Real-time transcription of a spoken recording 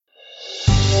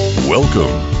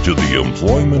Welcome to the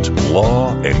Employment Law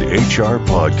and HR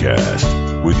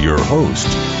Podcast with your host,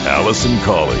 Alison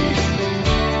Colley.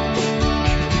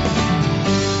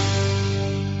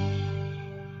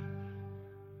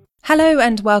 Hello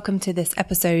and welcome to this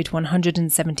episode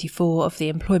 174 of the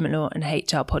Employment Law and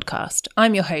HR Podcast.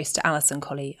 I'm your host, Alison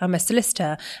Colley. I'm a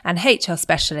solicitor and HR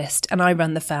specialist, and I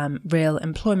run the firm Real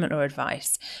Employment Law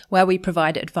Advice, where we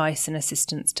provide advice and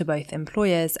assistance to both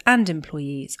employers and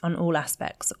employees on all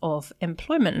aspects of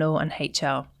employment law and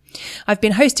HR. I've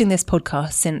been hosting this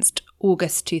podcast since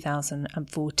August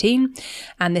 2014,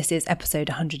 and this is episode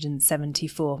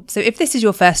 174. So if this is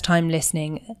your first time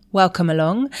listening, welcome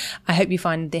along. I hope you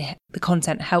find the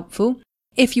content helpful.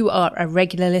 If you are a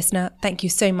regular listener, thank you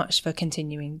so much for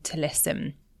continuing to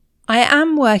listen. I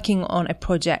am working on a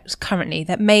project currently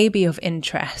that may be of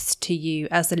interest to you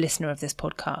as a listener of this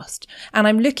podcast, and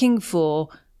I'm looking for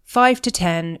 5 to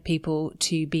 10 people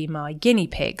to be my guinea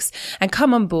pigs and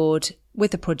come on board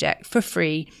with the project for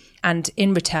free, and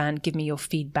in return give me your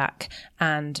feedback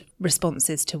and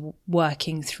responses to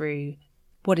working through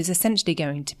what is essentially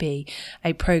going to be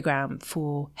a program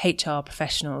for HR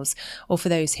professionals or for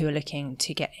those who are looking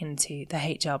to get into the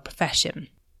HR profession.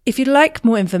 If you'd like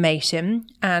more information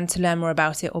and to learn more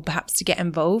about it, or perhaps to get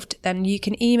involved, then you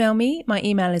can email me. My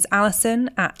email is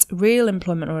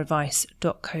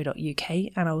alison@realemploymentlawsadvice.co.uk,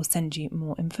 and I will send you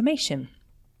more information.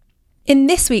 In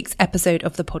this week's episode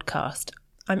of the podcast,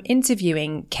 I'm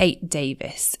interviewing Kate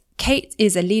Davis. Kate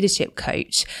is a leadership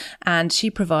coach, and she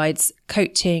provides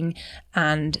coaching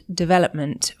and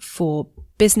development for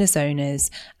business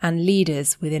owners and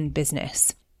leaders within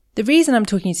business. The reason I'm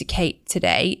talking to Kate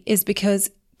today is because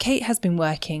Kate has been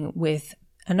working with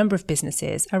a number of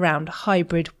businesses around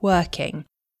hybrid working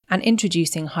and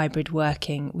introducing hybrid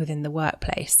working within the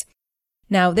workplace.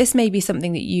 Now, this may be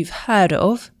something that you've heard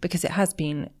of because it has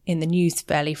been in the news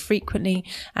fairly frequently,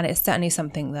 and it's certainly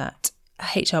something that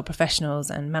HR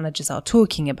professionals and managers are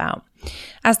talking about.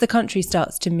 As the country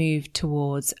starts to move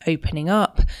towards opening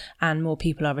up and more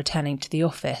people are returning to the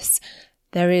office,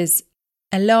 there is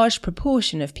a large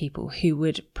proportion of people who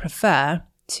would prefer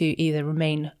to either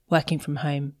remain working from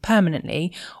home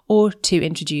permanently or to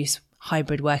introduce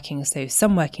hybrid working, so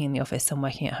some working in the office, some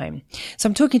working at home. So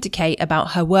I'm talking to Kate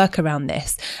about her work around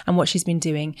this and what she's been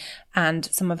doing and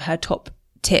some of her top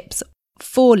tips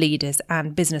for leaders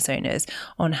and business owners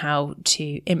on how to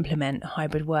implement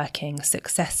hybrid working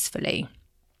successfully.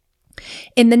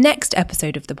 In the next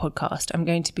episode of the podcast, I'm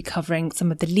going to be covering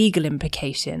some of the legal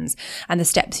implications and the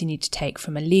steps you need to take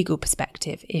from a legal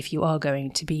perspective if you are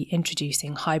going to be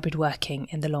introducing hybrid working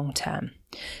in the long term.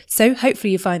 So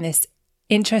hopefully you find this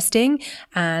interesting,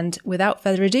 and without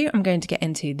further ado, I'm going to get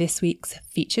into this week's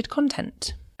featured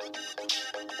content.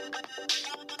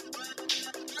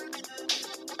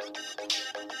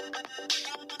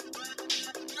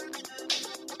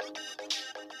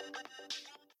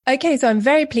 Okay, so I'm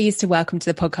very pleased to welcome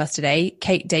to the podcast today,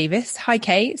 Kate Davis. Hi,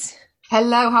 Kate.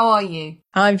 Hello, how are you?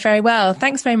 I'm very well.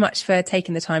 Thanks very much for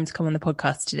taking the time to come on the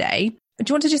podcast today. Do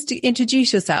you want to just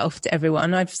introduce yourself to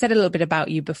everyone? I've said a little bit about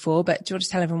you before, but do you want to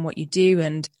tell everyone what you do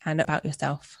and about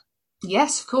yourself?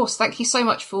 Yes, of course. Thank you so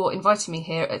much for inviting me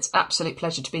here. It's an absolute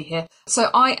pleasure to be here.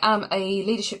 So I am a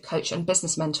leadership coach and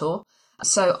business mentor.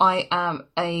 So I am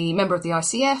a member of the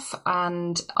ICF,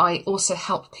 and I also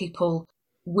help people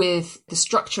with the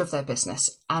structure of their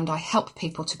business, and I help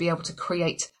people to be able to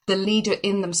create the leader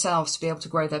in themselves to be able to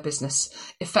grow their business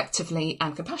effectively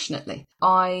and compassionately.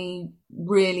 I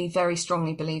really very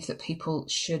strongly believe that people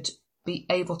should be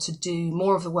able to do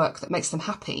more of the work that makes them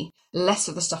happy, less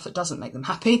of the stuff that doesn't make them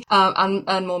happy, and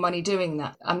earn more money doing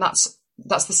that. And that's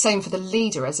the same for the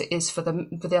leader as it is for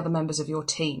the other members of your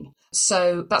team.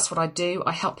 So that's what I do.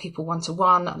 I help people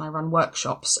one-to-one, and I run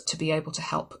workshops to be able to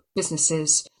help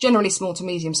businesses, generally small to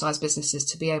medium-sized businesses,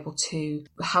 to be able to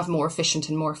have more efficient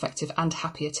and more effective and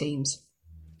happier teams.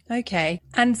 Okay.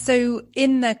 And so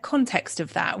in the context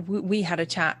of that, we had a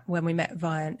chat when we met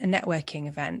via a networking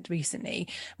event recently,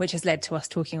 which has led to us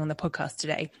talking on the podcast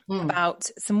today about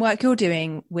some work you're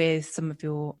doing with some of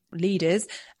your leaders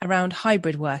around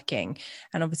hybrid working.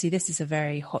 And obviously this is a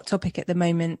very hot topic at the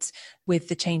moment with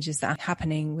the changes that are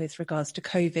happening with regards to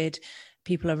COVID.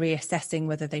 People are reassessing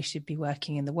whether they should be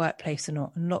working in the workplace or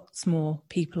not. And lots more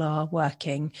people are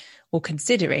working or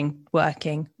considering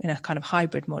working in a kind of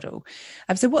hybrid model.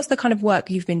 So what's the kind of work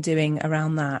you've been doing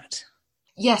around that?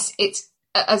 Yes, it's,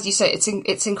 as you say,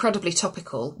 it's incredibly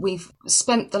topical. We've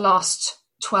spent the last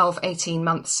 12, 18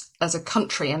 months as a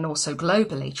country and also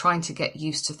globally trying to get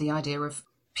used to the idea of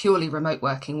purely remote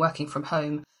working from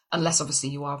home, unless obviously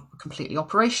you are completely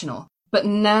operational. But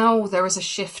now there is a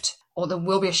shift or there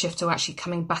will be a shift to actually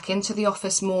coming back into the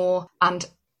office more. And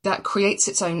that creates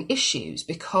its own issues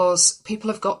because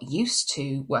people have got used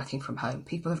to working from home.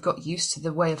 People have got used to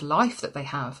the way of life that they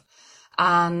have.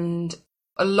 And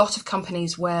a lot of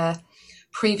companies where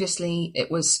previously it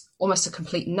was almost a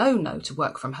complete no-no to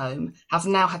work from home have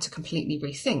now had to completely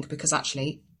rethink, because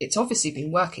actually it's obviously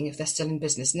been working if they're still in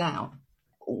business now.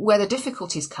 Where the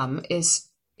difficulties come is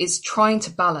trying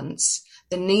to balance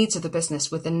the needs of the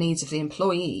business with the needs of the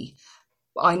employee.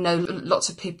 I know lots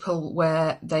of people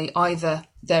where they either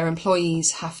their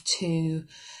employees have to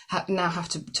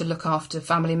look after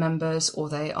family members, or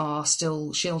they are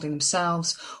still shielding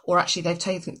themselves, or actually they've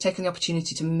taken the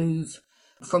opportunity to move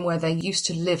from where they used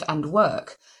to live and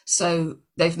work. So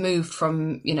they've moved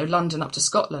from, London up to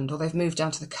Scotland, or they've moved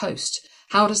down to the coast.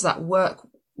 How does that work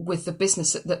with the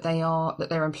business that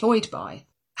they're employed by?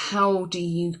 How do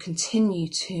you continue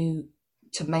to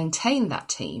maintain that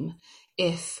team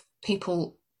if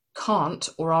people can't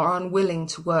or are unwilling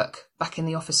to work back in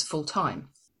the office full time?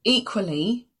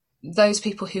 Equally, those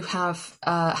people who have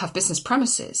business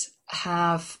premises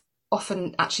have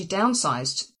often actually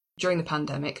downsized during the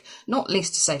pandemic, not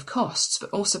least to save costs, but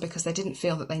also because they didn't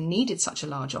feel that they needed such a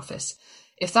large office.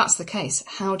 If that's the case,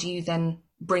 how do you then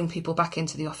bring people back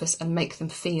into the office and make them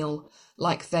feel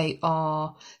like they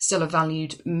are still a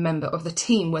valued member of the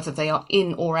team, whether they are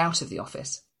in or out of the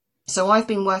office? So I've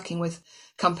been working with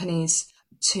companies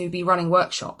to be running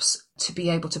workshops to be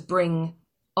able to bring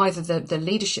either the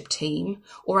leadership team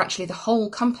or actually the whole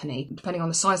company, depending on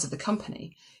the size of the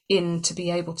company, in to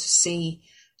be able to see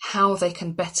how they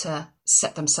can better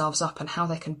set themselves up and how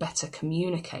they can better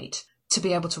communicate to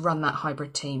be able to run that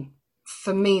hybrid team.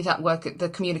 For me, that work, the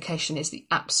communication is the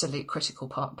absolute critical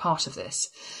part of this,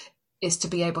 is to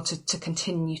be able to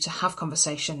continue to have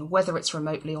conversation, whether it's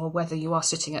remotely or whether you are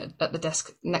sitting at the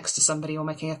desk next to somebody or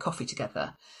making a coffee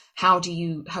together. How do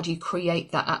you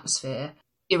create that atmosphere,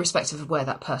 irrespective of where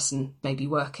that person may be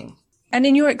working? And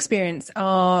in your experience,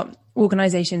 are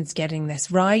organisations getting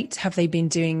this right? Have they been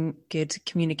doing good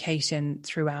communication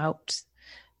throughout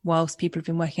whilst people have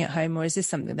been working at home, or is this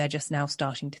something they're just now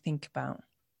starting to think about?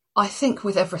 I think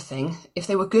with everything, if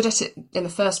they were good at it in the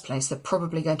first place, they're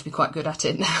probably going to be quite good at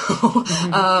it now.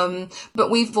 Mm-hmm. But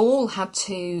we've all had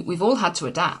to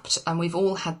adapt, and we've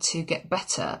all had to get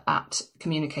better at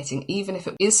communicating, even if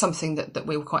it is something that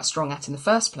we were quite strong at in the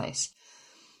first place.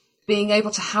 Being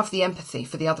able to have the empathy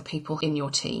for the other people in your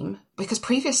team, because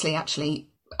previously, actually,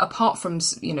 apart from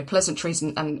pleasantries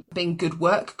and being good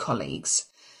work colleagues,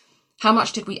 how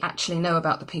much did we actually know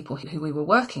about the people who we were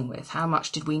working with? How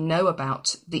much did we know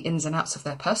about the ins and outs of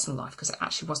their personal life? Because it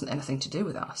actually wasn't anything to do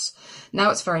with us.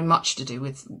 Now it's very much to do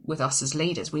with us as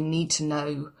leaders. We need to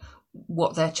know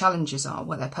what their challenges are,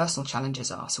 what their personal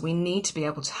challenges are. So we need to be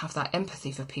able to have that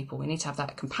empathy for people. We need to have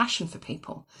that compassion for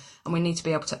people. And we need to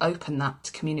be able to open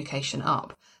that communication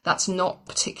up. That's not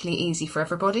particularly easy for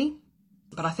everybody,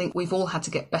 but I think we've all had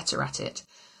to get better at it.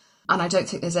 And I don't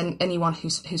think there's anyone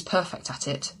who's perfect at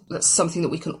it. That's something that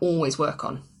we can always work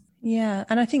on. Yeah,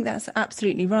 and I think that's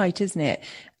absolutely right, isn't it?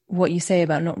 What you say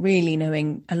about not really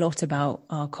knowing a lot about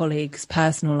our colleagues'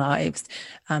 personal lives,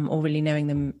 or really knowing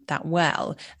them that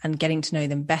well, and getting to know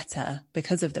them better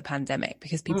because of the pandemic,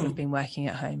 because people have been working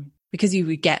at home. Because you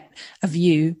would get a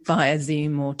view via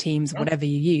Zoom or Teams, whatever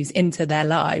you use, into their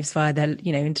lives, via their,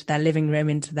 into their living room,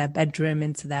 into their bedroom,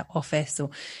 into their office, or,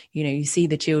 you see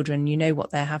the children,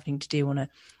 what they're having to do on a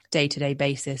day-to-day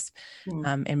basis,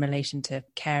 in relation to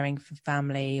caring for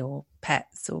family or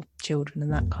pets or children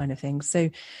and that kind of thing. So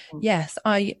yes,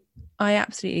 I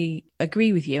absolutely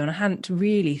agree with you. And I hadn't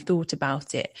really thought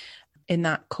about it in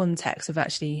that context of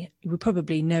actually, we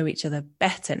probably know each other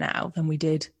better now than we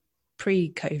did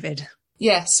pre-COVID.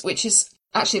 Yes, which is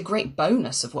actually a great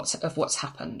bonus of what's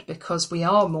happened, because we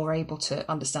are more able to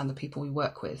understand the people we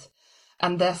work with,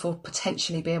 and therefore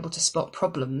potentially be able to spot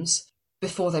problems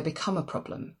before they become a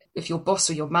problem. If your boss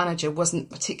or your manager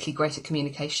wasn't particularly great at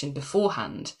communication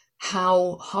beforehand,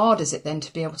 how hard is it then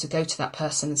to be able to go to that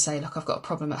person and say, look, I've got a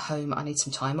problem at home, I need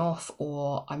some time off,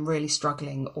 or I'm really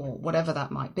struggling, or whatever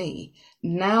that might be.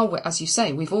 Now, as you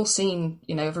say, we've all seen,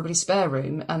 everybody's spare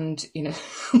room and,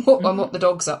 what the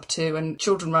dog's up to, and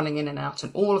children running in and out,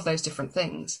 and all of those different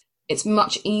things. It's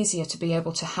much easier to be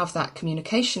able to have that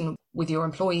communication with your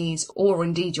employees, or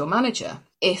indeed your manager,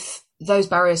 if those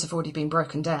barriers have already been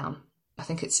broken down. I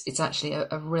think it's actually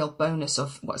a real bonus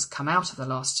of what's come out of the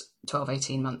last 12,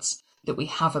 18 months, that we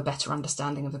have a better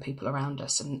understanding of the people around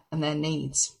us and their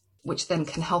needs, which then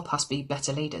can help us be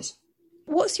better leaders.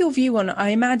 What's your view on, I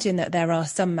imagine that there are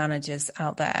some managers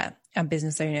out there and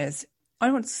business owners I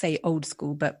don't want to say old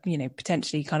school, but,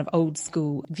 potentially kind of old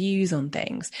school views on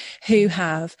things, who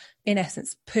have, in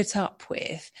essence, put up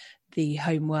with the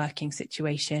home working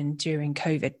situation during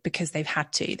COVID because they've had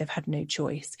no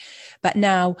choice, but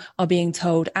now are being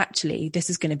told, actually, this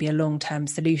is going to be a long-term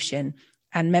solution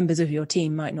and members of your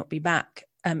team might not be back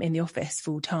in the office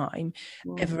full time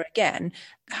ever again.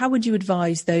 How would you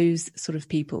advise those sort of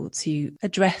people to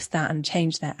address that and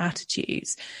change their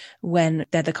attitudes when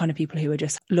they're the kind of people who are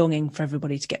just longing for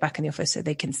everybody to get back in the office so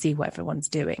they can see what everyone's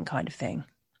doing, kind of thing?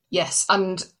 Yes,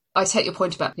 and I take your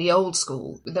point about the old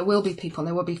school. There will be people and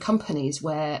there will be companies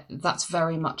where that's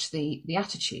very much the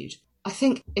attitude. I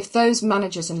think if those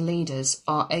managers and leaders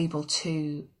are able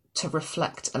to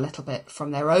reflect a little bit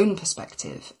from their own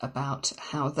perspective about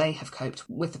how they have coped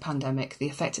with the pandemic, the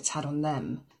effect it's had on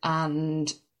them,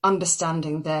 and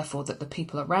understanding, therefore, that the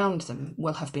people around them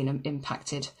will have been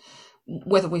impacted,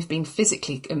 whether we've been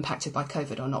physically impacted by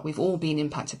COVID or not, we've all been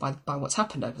impacted by what's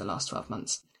happened over the last 12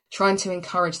 months. Trying to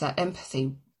encourage that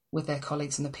empathy with their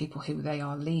colleagues and the people who they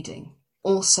are leading.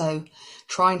 Also,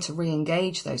 trying to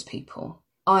re-engage those people.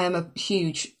 I am a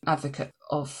huge advocate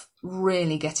of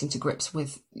really getting to grips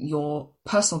with your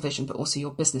personal vision, but also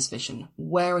your business vision.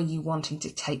 Where are you wanting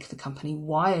to take the company?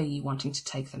 Why are you wanting to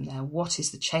take them there? What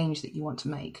is the change that you want to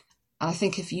make? And I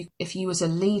think if you as a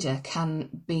leader can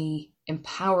be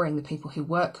empowering the people who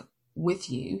work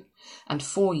with you and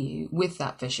for you with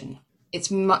that vision, it's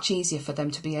much easier for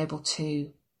them to be able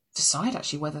to decide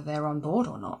actually whether they're on board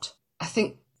or not. I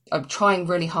think I'm trying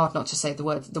really hard not to say the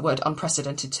word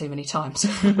unprecedented too many times,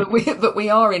 but we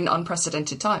are in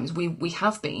unprecedented times. We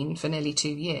have been for nearly 2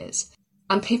 years,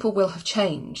 and people will have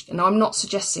changed. And I'm not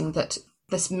suggesting that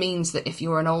this means that if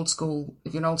you're an old school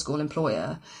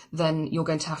employer, then you're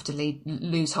going to have to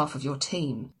lose half of your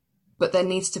team. But there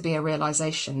needs to be a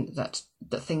realization that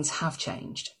things have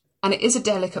changed, and it is a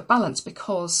delicate balance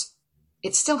because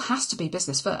it still has to be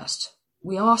business first.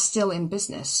 We are still in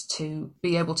business to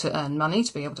be able to earn money,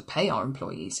 to be able to pay our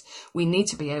employees. We need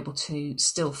to be able to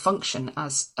still function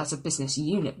as a business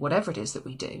unit, whatever it is that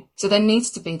we do. So there needs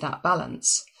to be that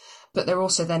balance. But there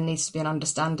also then needs to be an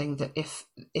understanding that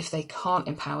if they can't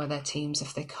empower their teams,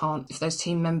 if those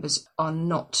team members are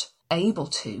not able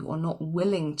to or not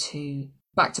willing to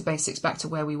back to basics, back to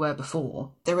where we were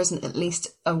before, there isn't at least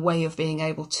a way of being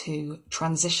able to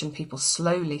transition people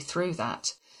slowly through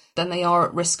that, then they are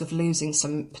at risk of losing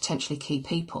some potentially key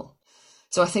people.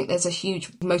 So I think there's a huge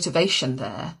motivation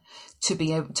there to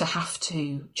be able to have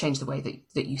to change the way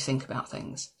that you think about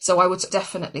things. So I would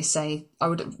definitely say, I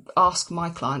would ask my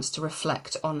clients to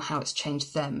reflect on how it's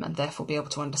changed them and therefore be able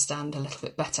to understand a little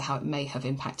bit better how it may have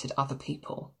impacted other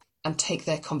people and take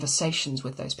their conversations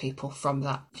with those people from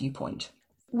that viewpoint.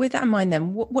 With that in mind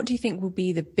then, what do you think will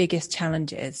be the biggest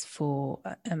challenges for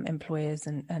employers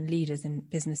and leaders in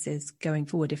businesses going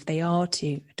forward if they are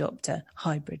to adopt a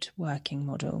hybrid working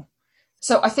model?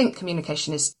 So I think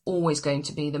communication is always going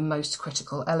to be the most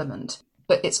critical element,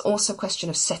 but it's also a question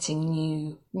of setting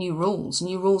new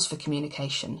rules for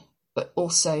communication, but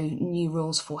also new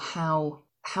rules for how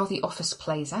the office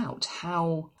plays out,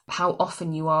 how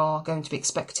often you are going to be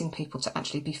expecting people to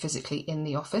actually be physically in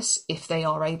the office if they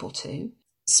are able to.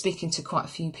 Speaking to quite a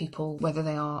few people, whether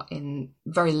they are in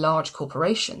very large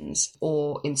corporations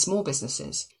or in small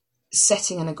businesses,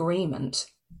 setting an agreement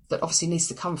that obviously needs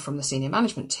to come from the senior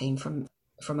management team, from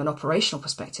an operational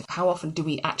perspective. How often do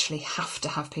we actually have to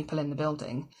have people in the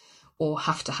building or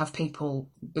have to have people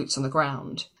boots on the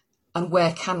ground? And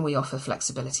where can we offer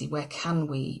flexibility? Where can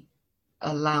we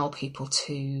allow people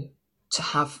to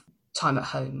have time at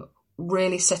home?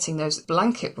 Really setting those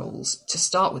blanket rules to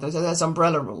start with, those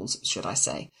umbrella rules, should I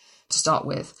say, to start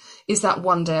with. Is that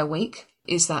 1 day a week?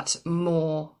 Is that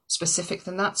more specific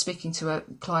than that? Speaking to a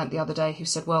client the other day who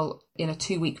said, well, in a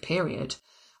 2-week period,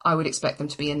 I would expect them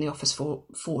to be in the office for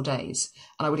 4 days,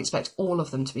 and I would expect all of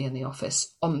them to be in the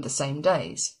office on the same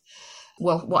days.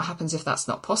 Well, what happens if that's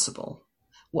not possible?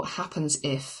 What happens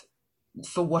if,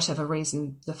 for whatever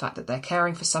reason, the fact that they're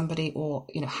caring for somebody, or,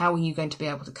 how are you going to be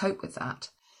able to cope with that?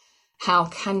 How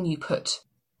can you put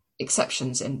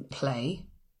exceptions in play,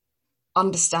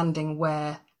 understanding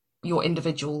where your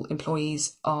individual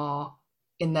employees are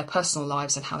in their personal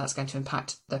lives and how that's going to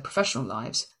impact their professional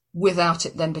lives, without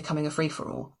it then becoming a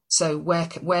free-for-all? So where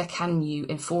can you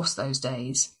enforce those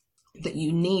days that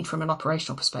you need from an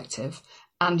operational perspective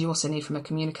and you also need from a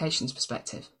communications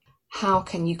perspective? How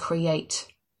can you create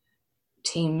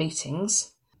team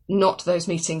meetings? Not those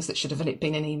meetings that should have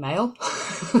been an email,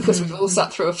 because we've all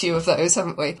sat through a few of those,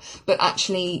 haven't we? But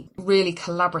actually really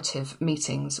collaborative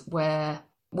meetings where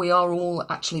we are all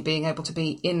actually being able to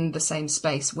be in the same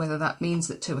space, whether that means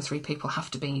that 2 or 3 people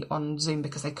have to be on Zoom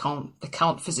because they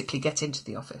can't physically get into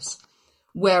the office.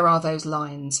 Where are those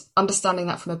lines? Understanding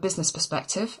that from a business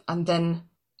perspective, and then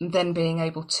being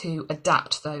able to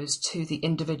adapt those to the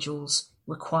individual's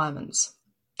requirements.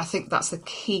 I think that's the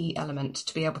key element,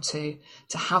 to be able to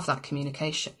have that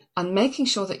communication, and making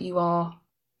sure that you are,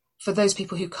 for those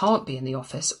people who can't be in the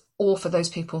office, or for those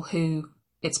people who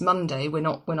it's Monday, we're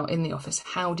not in the office,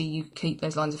 how do you keep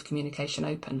those lines of communication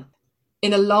open?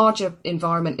 In a larger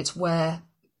environment, it's where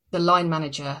the line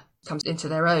manager comes into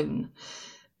their own,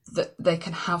 that they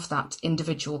can have that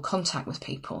individual contact with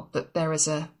people, that there is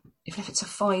even if it's a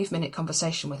 5-minute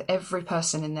conversation with every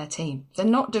person in their team. If they're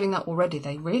not doing that already,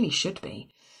 they really should be.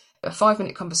 A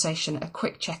 5-minute conversation, a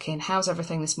quick check-in, how's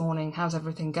everything this morning, how's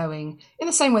everything going, in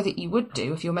the same way that you would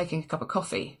do if you're making a cup of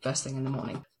coffee first thing in the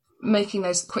morning. Making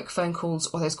those quick phone calls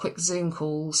or those quick Zoom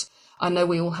calls. I know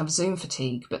we all have Zoom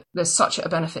fatigue, but there's such a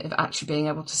benefit of actually being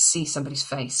able to see somebody's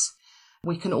face.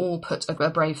 We can all put a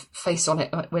brave face on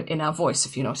it in our voice,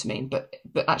 if you know what I mean, but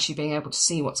actually being able to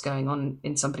see what's going on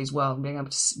in somebody's world and being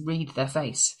able to read their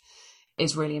face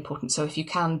is really important. So if you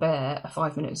can bear a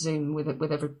 5-minute Zoom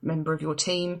with every member of your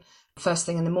team, first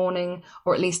thing in the morning,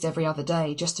 or at least every other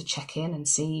day, just to check in and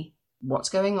see what's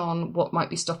going on, what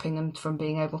might be stopping them from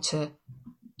being able to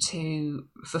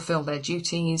fulfill their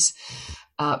duties.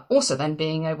 Also then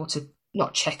being able to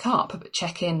not check up, but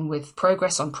check in with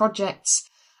progress on projects,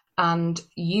 and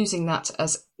using that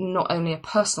as not only a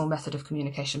personal method of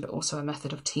communication, but also a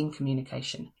method of team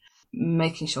communication,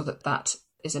 making sure that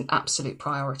is an absolute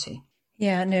priority.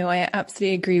 Yeah, no, I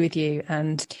absolutely agree with you.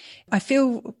 And I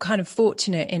feel kind of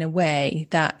fortunate in a way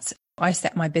that I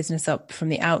set my business up from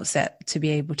the outset to be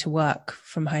able to work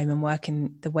from home and work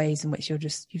in the ways in which you've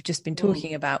just been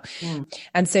talking about.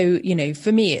 And so,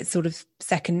 for me, it's sort of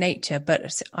second nature,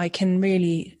 but I can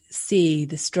really see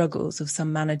the struggles of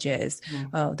some managers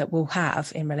that we'll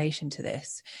have in relation to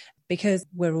this, because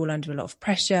we're all under a lot of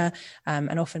pressure,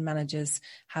 and often managers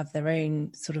have their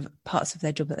own sort of parts of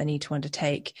their job that they need to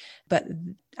undertake. But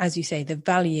as you say, the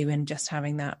value in just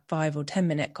having that 5 or 10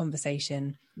 minute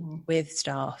conversation with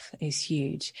staff is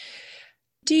huge.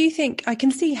 Do you think, I can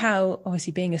see how,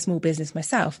 obviously being a small business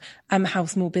myself, how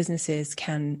small businesses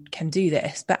can do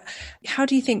this, but how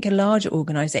do you think a larger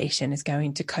organisation is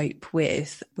going to cope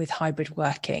with hybrid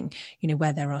working,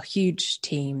 where there are huge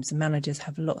teams and managers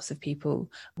have lots of people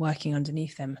working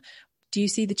underneath them? Do you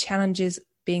see the challenges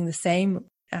being the same?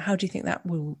 How do you think that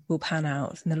will pan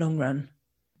out in the long run?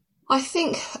 I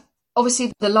think,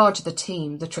 obviously, the larger the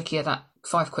team, the trickier that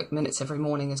 5 quick minutes every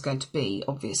morning is going to be,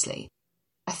 obviously.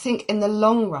 I think in the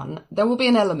long run, there will be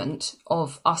an element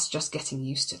of us just getting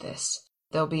used to this.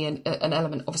 There'll be an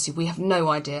element, obviously, we have no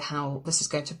idea how this is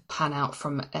going to pan out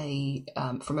from a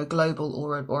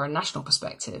global or a national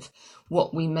perspective,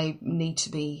 what we may need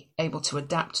to be able to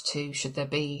adapt to should there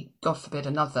be, God forbid,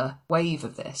 another wave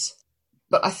of this.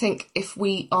 But I think if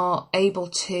we are able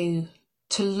to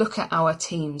look at our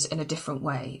teams in a different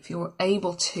way, if you're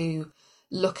able to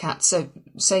look at, so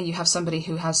say you have somebody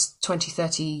who has 20,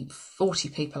 30, 40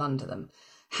 people under them,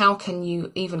 how can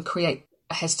you even create,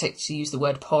 I hesitate to use the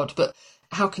word pod, but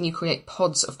how can you create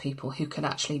pods of people who can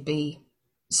actually be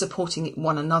supporting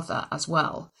one another as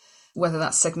well, whether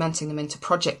that's segmenting them into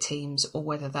project teams or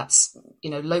whether that's,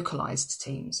 localized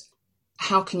teams?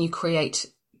 How can you create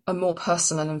a more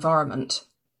personal environment,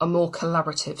 a more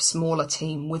collaborative, smaller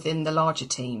team within the larger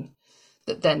team,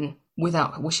 that then,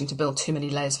 without wishing to build too many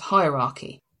layers of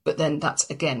hierarchy, but then that's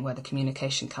again where the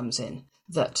communication comes in,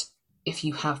 that if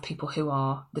you have people who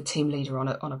are the team leader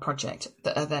on a project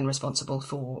that are then responsible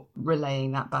for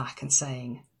relaying that back and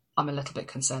saying, I'm a little bit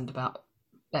concerned about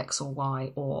X or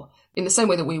Y, or in the same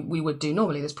way that we would do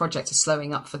normally, this project is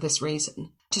slowing up for this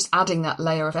reason, just adding that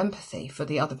layer of empathy for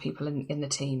the other people in the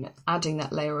team, adding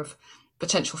that layer of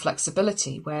potential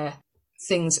flexibility where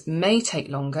things may take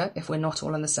longer if we're not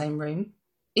all in the same room.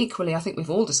 Equally, I think we've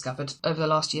all discovered over the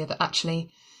last year that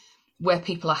actually where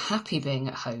people are happy being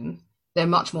at home, they're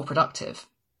much more productive,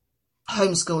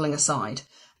 homeschooling aside.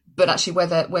 But actually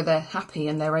where they're happy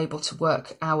and they're able to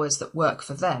work hours that work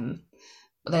for them,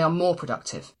 they are more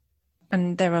productive.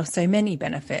 And there are so many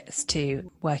benefits to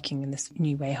working in this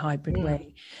new way, hybrid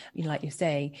way. Like you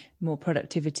say, more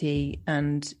productivity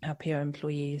and happier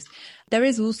employees. There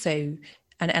is also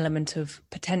an element of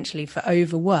potentially for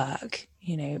overwork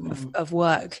of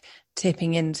work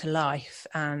tipping into life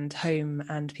and home,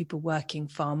 and people working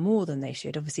far more than they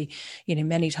should. Obviously,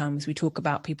 many times we talk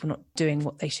about people not doing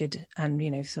what they should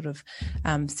and, sort of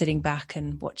sitting back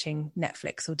and watching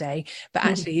Netflix all day. But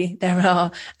actually, there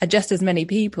are just as many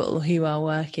people who are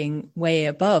working way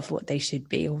above what they should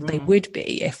be, or they would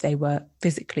be if they were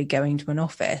physically going to an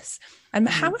office. And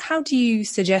how do you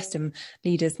suggest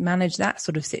leaders manage that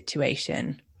sort of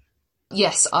situation?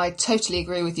 Yes, I totally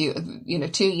agree with you.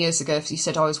 2 years ago, if you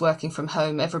said I was working from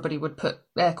home, everybody would put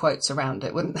air quotes around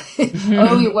it, wouldn't they?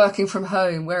 Oh, you're working from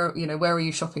home. Where are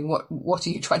you shopping? What are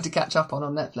you trying to catch up on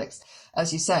Netflix,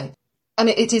 as you say? And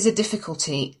it is a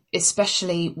difficulty,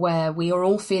 especially where we are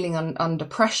all feeling under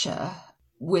pressure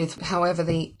with however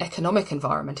the economic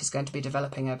environment is going to be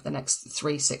developing over the next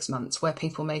 3-6 months, where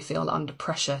people may feel under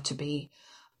pressure to be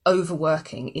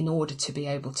overworking in order to be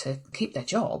able to keep their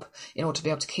job, in order to be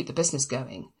able to keep the business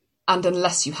going. And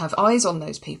unless you have eyes on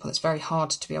those people, it's very hard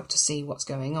to be able to see what's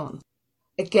going on.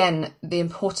 Again, the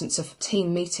importance of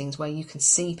team meetings where you can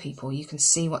see people, you can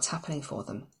see what's happening for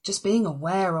them. Just being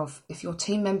aware of, if your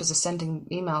team members are sending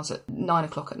emails at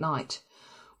 9:00 at night,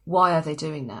 why are they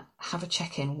doing that? Have a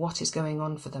check-in. What is going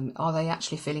on for them? Are they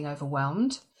actually feeling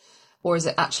overwhelmed? Or is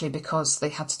it actually because they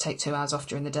had to take 2 hours off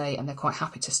during the day and they're quite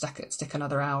happy to stick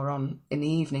another hour on in the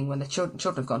evening when the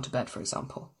children have gone to bed, for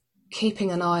example?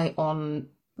 Keeping an eye on,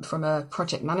 from a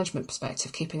project management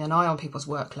perspective, keeping an eye on people's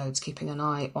workloads, keeping an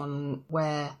eye on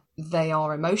where they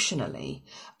are emotionally.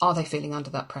 Are they feeling under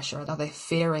that pressure? Are they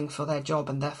fearing for their job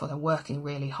and therefore they're working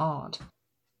really hard?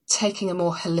 Taking a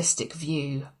more holistic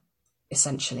view,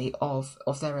 essentially, of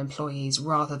their employees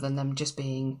rather than them just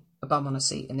being a bum on a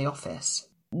seat in the office.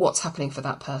 What's happening for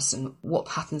that person? What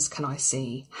patterns can I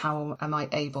see? How am I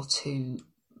able to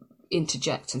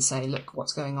interject and say, look,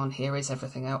 what's going on here? Is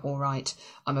everything all right?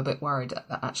 I'm a bit worried that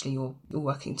actually you're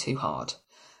working too hard.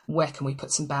 Where can we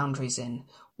put some boundaries in?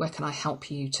 Where can I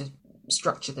help you to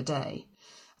structure the day?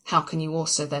 How can you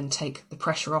also then take the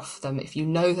pressure off them if you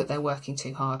know that they're working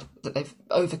too hard, that they've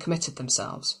overcommitted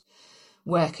themselves?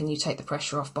 Where can you take the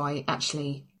pressure off by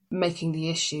actually making the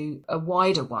issue a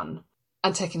wider one?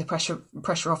 And taking the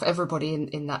pressure off everybody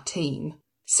in that team,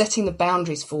 setting the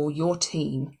boundaries for your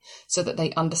team so that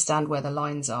they understand where the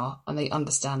lines are and they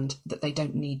understand that they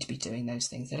don't need to be doing those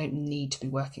things. They don't need to be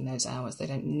working those hours. They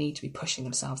don't need to be pushing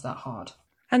themselves that hard.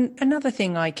 And another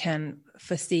thing I can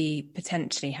foresee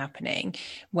potentially happening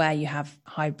where you have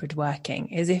hybrid working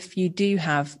is if you do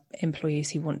have employees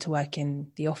who want to work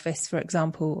in the office, for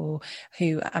example, or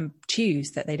who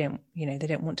choose that they don't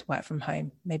want to work from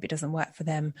home. Maybe it doesn't work for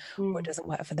them or it doesn't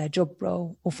work for their job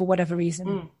role or for whatever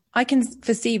reason. I can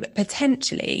foresee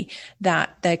potentially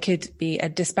that there could be a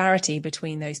disparity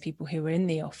between those people who are in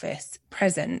the office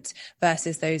present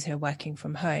versus those who are working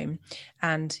from home,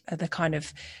 and the kind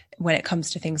of, when it comes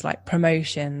to things like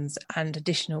promotions and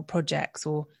additional projects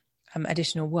or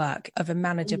additional work, of a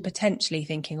manager potentially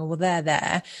thinking, oh, well, they're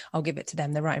there, I'll give it to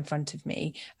them, they're right in front of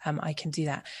me, I can do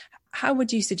that. How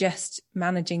would you suggest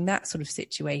managing that sort of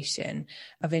situation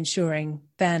of ensuring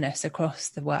fairness across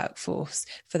the workforce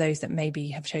for those that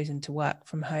maybe have chosen to work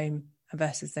from home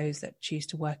versus those that choose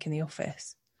to work in the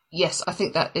office? Yes, I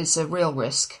think that is a real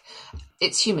risk.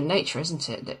 It's human nature, isn't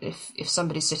it? That if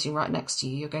somebody's sitting right next to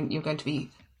you, you're going to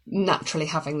be naturally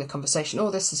having the conversation.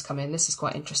 Oh, this has come in, this is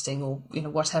quite interesting, or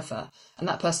whatever. And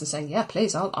that person saying, yeah,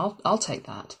 please, I'll take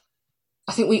that.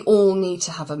 I think we all need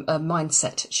to have a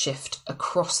mindset shift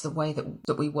across the way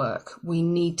that we work. We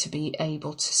need to be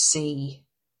able to see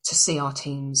our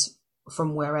teams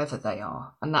from wherever they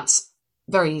are. And that's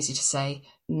very easy to say,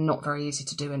 not very easy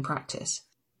to do in practice.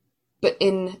 But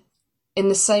in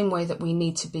the same way that we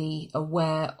need to be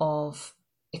aware of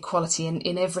equality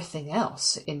in everything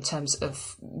else, in terms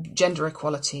of gender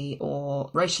equality or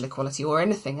racial equality or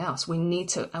anything else, we need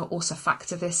to also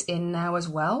factor this in now as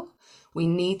well. We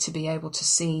need to be able to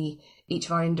see each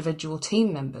of our individual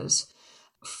team members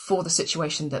for the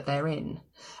situation that they're in.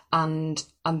 And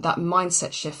that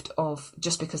mindset shift of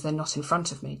just because they're not in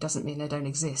front of me doesn't mean they don't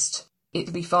exist. It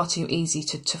would be far too easy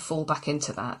to fall back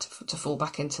into that, to fall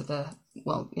back into the,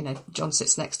 well, John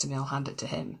sits next to me, I'll hand it to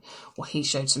him, or he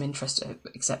showed some interest,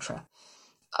 etc.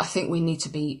 I think we need to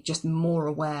be just more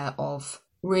aware of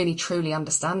really truly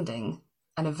understanding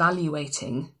and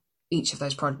evaluating each of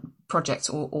those projects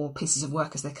or pieces of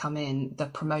work as they come in, the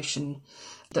promotion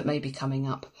that may be coming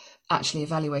up, actually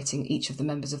evaluating each of the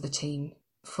members of the team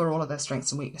for all of their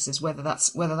strengths and weaknesses, whether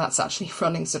that's actually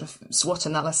running sort of SWOT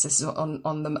analysis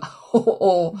on them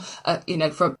or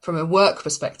from a work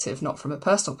perspective, not from a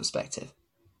personal perspective.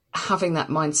 having that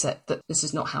mindset that this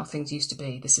is not how things used to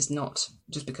be. This is not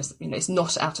just because, it's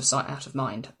not out of sight, out of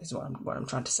mind, is what I'm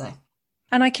trying to say.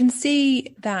 And I can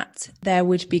see that there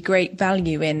would be great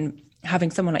value in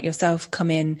having someone like yourself come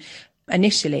in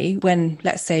initially when,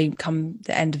 let's say, come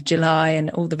the end of July and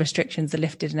all the restrictions are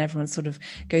lifted and everyone sort of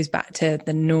goes back to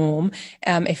the norm,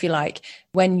 if you like,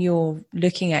 when you're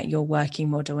looking at your working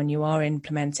model and you are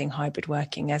implementing hybrid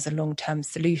working as a long-term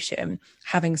solution,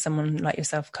 having someone like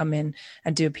yourself come in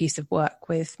and do a piece of work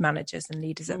with managers and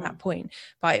leaders at that point.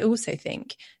 But I also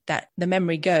think that the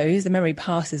memory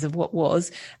passes of what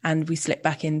was, and we slip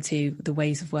back into the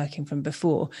ways of working from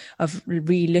before, of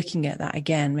re-looking at that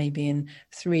again, maybe in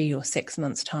 3 or 6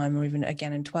 months' time, or even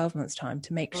again in 12 months' time,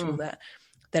 to make sure that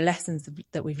the lessons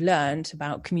that we've learned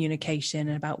about communication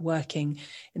and about working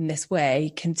in this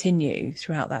way continue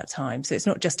throughout that time. So it's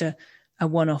not just a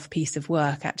one-off piece of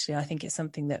work. Actually, I think it's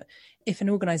something that if an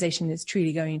organisation is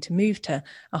truly going to move to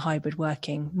a hybrid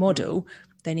working model,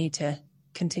 they need to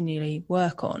continually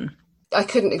work on. I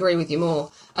couldn't agree with you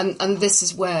more. And this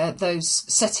is where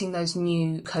setting those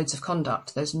new codes of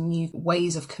conduct, those new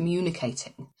ways of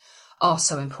communicating are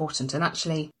so important. And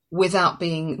actually, without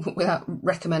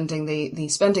recommending the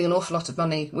spending an awful lot of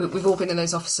money, we've all been in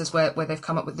those offices where they've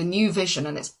come up with the new vision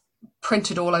and it's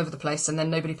printed all over the place and then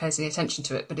nobody pays any attention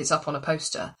to it, but it's up on a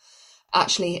poster.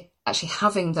 Actually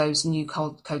having those new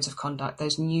codes of conduct,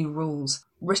 those new rules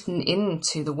written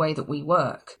into the way that we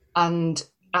work, and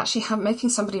actually making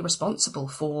somebody responsible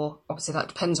for, obviously that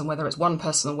depends on whether it's one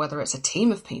person or whether it's a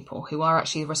team of people who are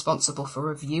actually responsible for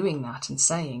reviewing that and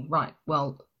saying, right,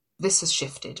 well, this has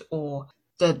shifted, or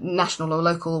the national or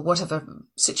local or whatever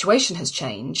situation has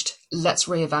changed. Let's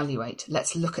reevaluate.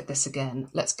 Let's look at this again.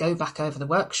 Let's go back over the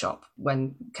workshop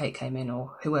when Kate came in,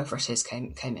 or whoever it is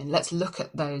came in. Let's look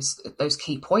at those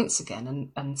key points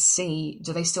again and see,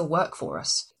 do they still work for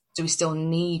us? Do we still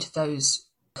need those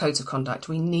codes of conduct?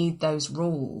 Do we need those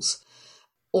rules?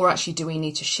 Or actually, do we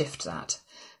need to shift that?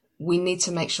 We need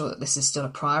to make sure that this is still a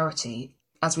priority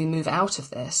as we move out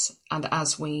of this and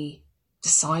as we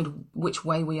decide which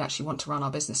way we actually want to run our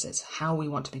businesses, how we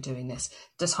want to be doing this.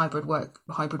 Does hybrid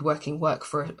working work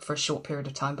for a short period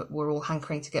of time, but we're all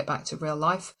hankering to get back to real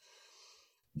life?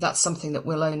 That's something that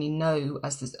we'll only know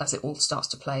as it all starts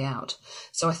to play out.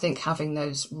 So I think having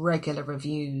those regular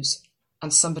reviews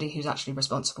and somebody who's actually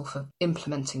responsible for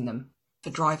implementing them, for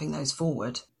driving those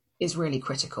forward, is really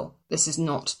critical. This is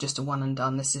not just a one and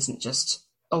done. This isn't just,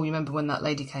 oh, you remember when that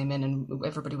lady came in and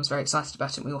everybody was very excited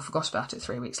about it and we all forgot about it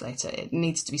 3 weeks later. It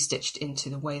needs to be stitched into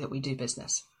the way that we do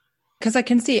business. Because I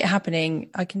can see it happening.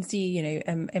 I can see,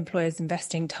 employers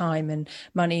investing time and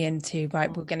money into,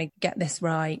 right, we're going to get this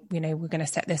right. We're going to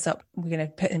set this up. We're going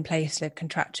to put in place the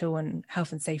contractual and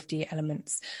health and safety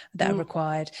elements that are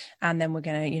required. And then we're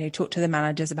going to, talk to the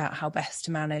managers about how best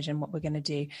to manage and what we're going to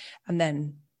do. And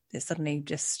then it suddenly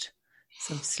just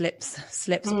sort of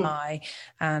slips by.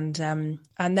 And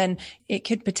then it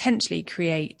could potentially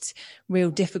create real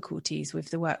difficulties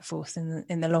with the workforce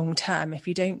in the long term if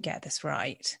you don't get this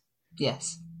right.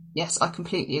 Yes, I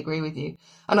completely agree with you.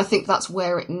 And I think that's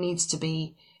where it needs to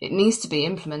be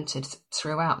implemented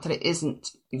throughout, that it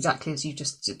isn't exactly as you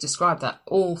just described, that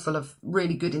all full of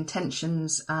really good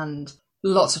intentions and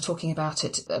lots of talking about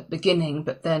it at the beginning,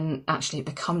 but then actually it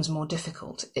becomes more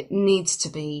difficult. It needs to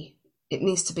be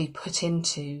put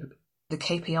into the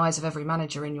KPIs of every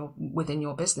manager within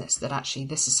your business, that actually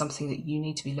this is something that you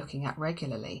need to be looking at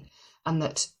regularly, and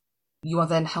that you are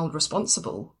then held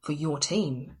responsible for your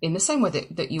team in the same way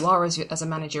that you are as a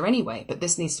manager anyway, but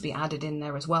this needs to be added in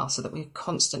there as well, so that we're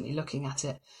constantly looking at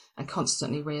it and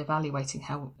constantly reevaluating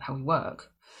how we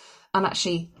work. And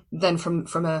actually then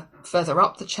from a further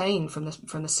up the chain, from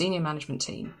the senior management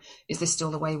team, is this still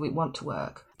the way we want to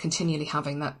work? Continually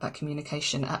having that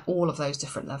communication at all of those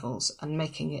different levels and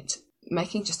making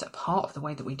just a part of the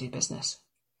way that we do business.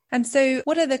 And so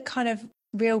what are the kind of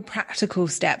real practical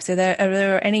steps? Are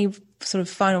there any sort of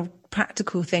final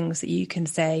practical things that you can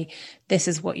say, this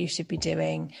is what you should be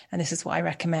doing and this is what I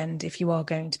recommend if you are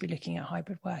going to be looking at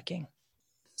hybrid working?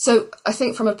 So I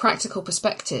think from a practical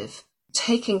perspective,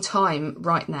 taking time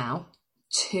right now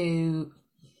to,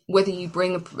 whether you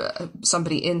bring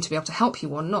somebody in to be able to help you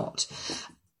or not,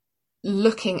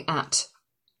 looking at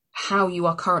how you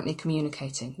are currently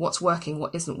communicating, what's working,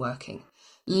 what isn't working,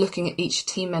 looking at each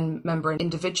team member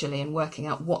individually and working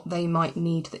out what they might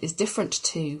need that is different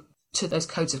to those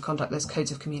codes of conduct, those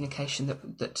codes of communication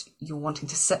that you're wanting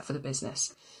to set for the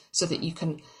business, so that you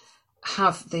can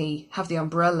have the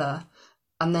umbrella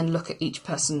and then look at each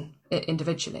person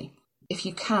individually. If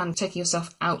you can, taking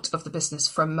yourself out of the business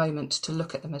for a moment to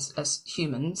look at them as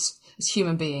humans, as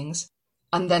human beings,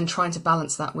 and then trying to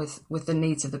balance that with the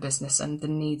needs of the business and the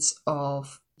needs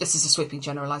of, this is a sweeping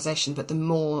generalization, but the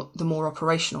more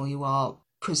operational you are,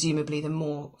 presumably the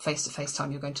more face-to-face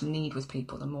time you're going to need with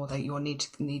people, the more that you're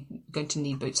going to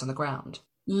need boots on the ground.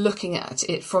 Looking at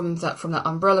it from that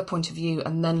umbrella point of view,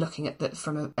 and then looking at that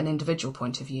from an individual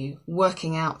point of view,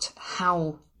 working out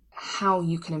how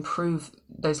you can improve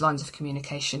those lines of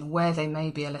communication where they may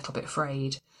be a little bit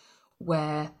frayed,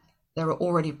 where there are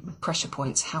already pressure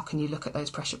points. How can you look at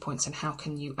those pressure points, and how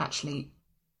can you actually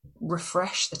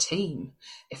refresh the team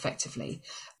effectively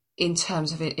in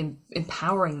terms of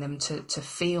empowering them to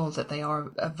feel that they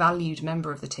are a valued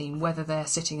member of the team, whether they're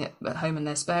sitting at home in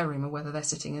their spare room or whether they're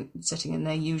sitting in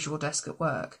their usual desk at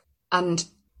work. And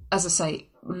as I say,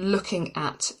 looking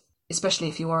at, especially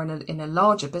if you are in a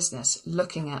larger business,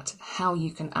 looking at how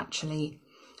you can actually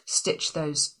stitch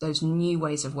those new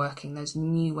ways of working, those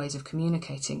new ways of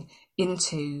communicating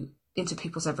into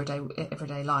people's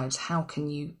everyday lives. How can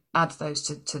you add those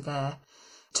to their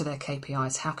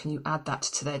KPIs? How can you add that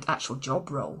to their actual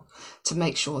job role to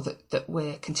make sure that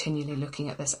we're continually looking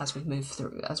at this as we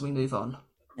move on?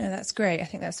 Yeah, that's great. I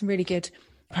think that's some really good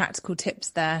practical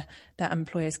tips there that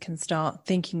employers can start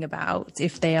thinking about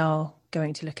if they are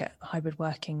going to look at hybrid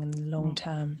working in the long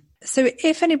term. So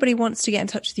if anybody wants to get in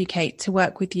touch with you, Kate, to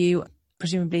work with you,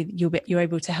 presumably you're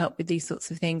able to help with these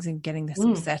sorts of things and getting this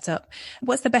all set up.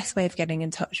 What's the best way of getting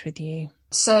in touch with you?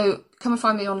 So come and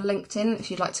find me on LinkedIn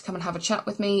if you'd like to come and have a chat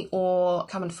with me, or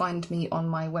come and find me on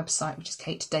my website, which is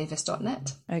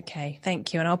katedavis.net. Okay,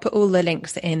 thank you. And I'll put all the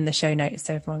links in the show notes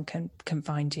so everyone can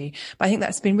find you. But I think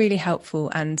that's been really helpful,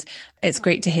 and it's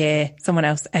great to hear someone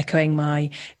else echoing my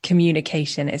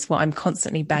communication. It's what I'm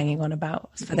constantly banging on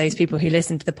about. For those people who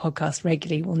listen to the podcast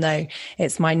regularly will know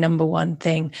it's my number one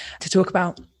thing to talk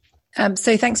about.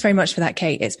 So thanks very much for that,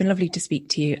 Kate. It's been lovely to speak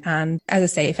to you. And as I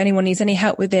say, if anyone needs any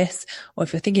help with this, or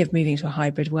if you're thinking of moving to a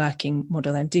hybrid working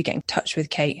model, then do get in touch with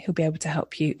Kate, who'll be able to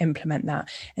help you implement that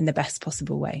in the best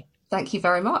possible way. Thank you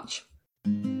very much.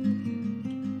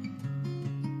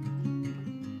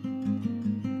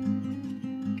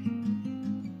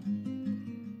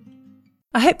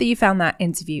 I hope that you found that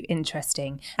interview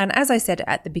interesting. And as I said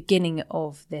at the beginning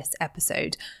of this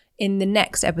episode, in the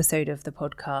next episode of the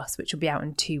podcast, which will be out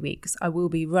in 2 weeks, I will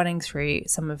be running through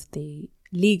some of the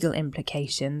legal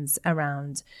implications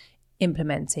around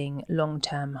implementing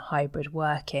long-term hybrid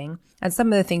working and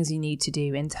some of the things you need to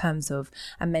do in terms of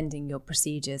amending your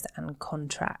procedures and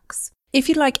contracts. If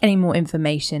you'd like any more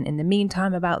information in the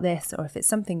meantime about this, or if it's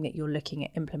something that you're looking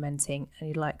at implementing and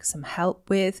you'd like some help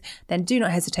with, then do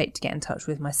not hesitate to get in touch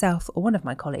with myself or one of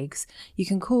my colleagues. You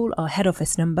can call our head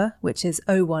office number, which is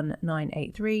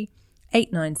 01983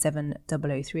 897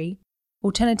 003.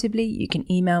 Alternatively, you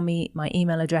can email me. My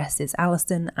email address is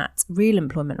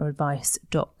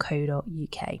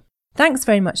alison@realemploymentadvice.co.uk. Thanks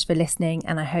very much for listening,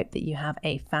 and I hope that you have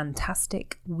a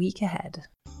fantastic week ahead.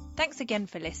 Thanks again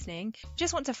for listening.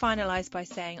 Just want to finalise by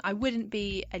saying I wouldn't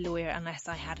be a lawyer unless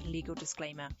I had a legal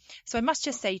disclaimer. So I must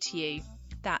just say to you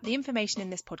that the information in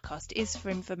this podcast is for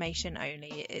information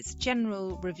only. It's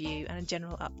general review and a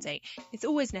general update. It's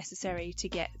always necessary to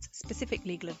get specific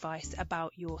legal advice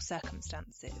about your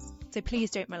circumstances. So please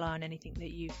don't rely on anything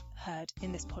that you've heard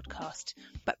in this podcast.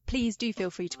 But please do feel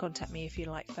free to contact me if you'd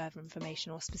like further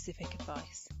information or specific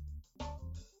advice.